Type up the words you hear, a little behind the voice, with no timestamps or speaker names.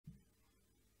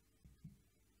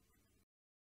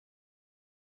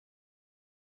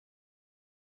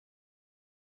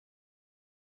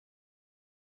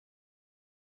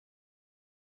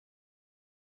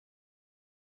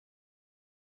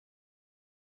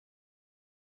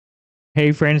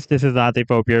Hey friends, this is Atif.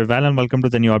 Hope you're well and welcome to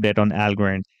the new update on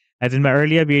Algorand. As in my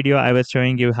earlier video, I was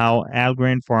showing you how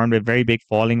Algorand formed a very big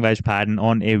falling wedge pattern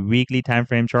on a weekly time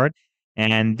frame chart.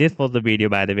 And this was the video,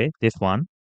 by the way, this one.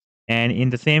 And in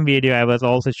the same video, I was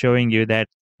also showing you that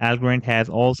Algorand has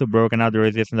also broken out the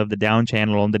resistance of the down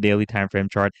channel on the daily time frame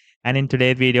chart. And in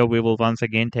today's video, we will once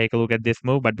again take a look at this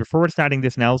move. But before starting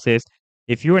this analysis,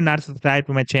 if you are not subscribed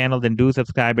to my channel, then do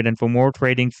subscribe it. And for more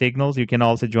trading signals, you can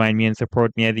also join me and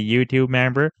support me as a YouTube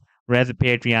member or as a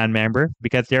Patreon member,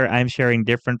 because there I'm sharing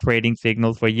different trading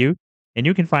signals for you. And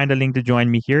you can find a link to join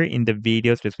me here in the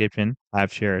video's description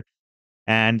I've shared.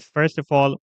 And first of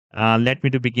all, let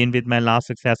me to begin with my last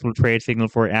successful trade signal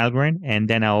for Algorand, and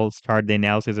then I'll start the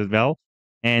analysis as well.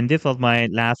 And this was my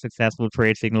last successful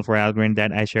trade signal for Algorand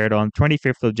that I shared on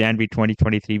 25th of January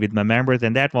 2023 with my members,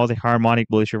 and that was a harmonic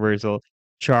bullish reversal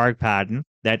shark pattern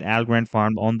that Algorand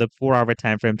formed on the 4-hour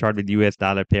time frame chart with US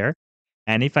dollar pair.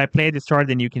 And if I play this chart,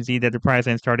 then you can see that the price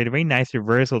line started a very nice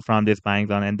reversal from this buying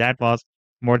zone, and that was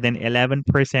more than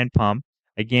 11% pump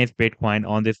against Bitcoin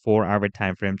on this 4-hour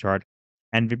time frame chart.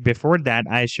 And before that,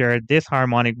 I shared this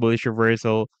harmonic bullish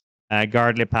reversal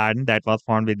Gardley pattern that was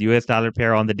formed with US dollar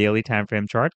pair on the daily time frame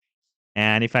chart.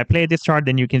 And if I play this chart,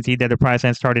 then you can see that the price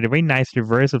line started a very nice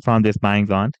reversal from this buying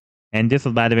zone. And this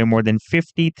was, by the way, more than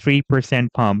 53%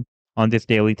 pump on this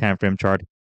daily time frame chart.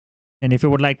 And if you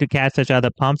would like to catch such other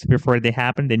pumps before they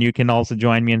happen, then you can also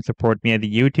join me and support me as a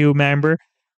YouTube member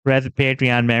or as a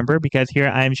Patreon member, because here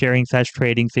I am sharing such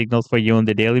trading signals for you on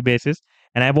the daily basis.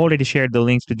 And I've already shared the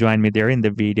links to join me there in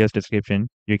the video's description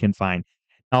you can find.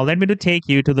 Now let me to take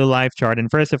you to the live chart. And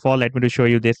first of all, let me to show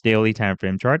you this daily time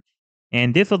frame chart.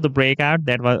 And this was the breakout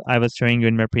that I was showing you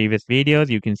in my previous videos.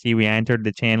 You can see we entered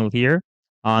the channel here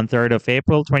on 3rd of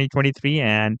April 2023,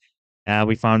 and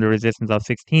we found the resistance of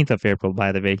 16th of April,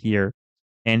 by the way, here.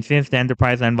 And since then, the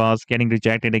price line was getting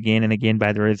rejected again and again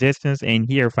by the resistance. And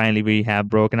here, finally, we have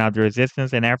broken out the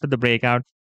resistance. And after the breakout,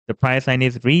 the price line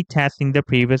is retesting the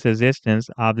previous resistance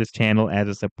of this channel as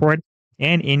a support.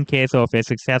 And in case of a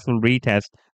successful retest,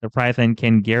 the price line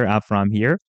can gear up from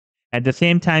here. At the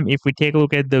same time, if we take a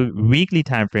look at the weekly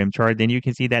time frame chart, then you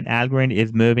can see that Algorand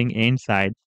is moving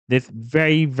inside this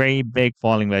very, very big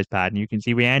falling wedge pattern. You can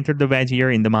see we entered the wedge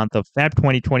here in the month of Feb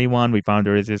 2021. We found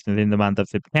the resistance in the month of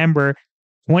September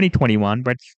 2021,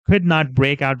 but could not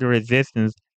break out the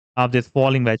resistance of this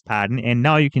falling wedge pattern. And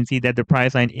now you can see that the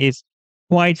price line is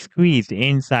quite squeezed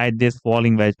inside this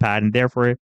falling wedge pattern.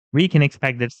 Therefore, we can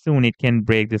expect that soon it can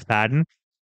break this pattern.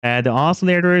 The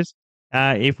oscillators,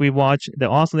 if we watch the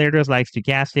oscillators like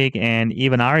stochastic and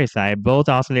even RSI, both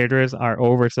oscillators are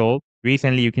oversold.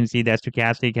 Recently, you can see that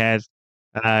stochastic has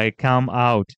come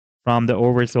out from the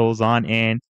oversold zone,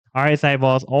 and RSI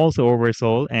was also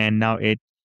oversold, and now it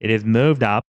is moved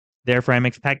up. Therefore, I'm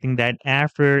expecting that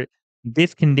after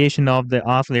this condition of the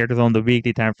oscillators on the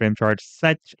weekly time frame chart,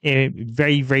 such a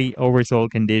very, very oversold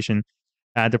condition,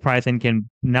 the price line can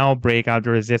now break out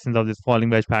the resistance of this falling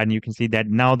wedge pattern. You can see that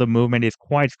now the movement is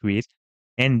quite squeezed.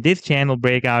 And this channel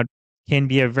breakout can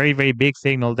be a very, very big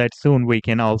signal that soon we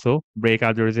can also break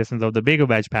out the resistance of the bigger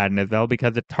wedge pattern as well,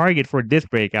 because the target for this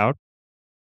breakout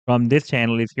from this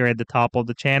channel is here at the top of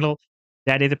the channel.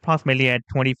 That is approximately at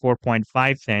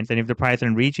 24.5 cents. And if the price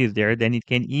line reaches there, then it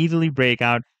can easily break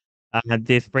out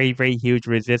this very, very huge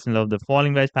resistance of the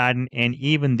falling wedge pattern, and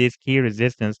even this key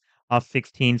resistance of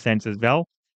 16 cents as well.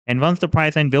 And once the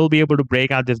price line will be able to break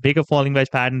out this bigger falling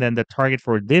wedge pattern, then the target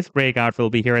for this breakout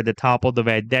will be here at the top of the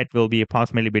wedge. That will be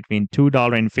approximately between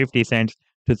 $2.50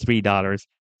 to $3. So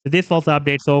this was the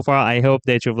update so far. I hope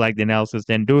that you've liked the analysis.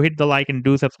 Then do hit the like and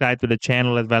do subscribe to the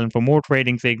channel as well. And for more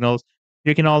trading signals,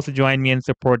 you can also join me and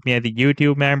support me as a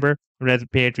YouTube member or as a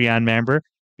Patreon member,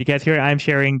 because here I'm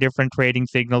sharing different trading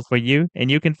signals for you, and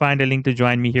you can find a link to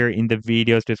join me here in the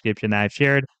video's description I've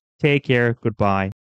shared. Take care. Goodbye.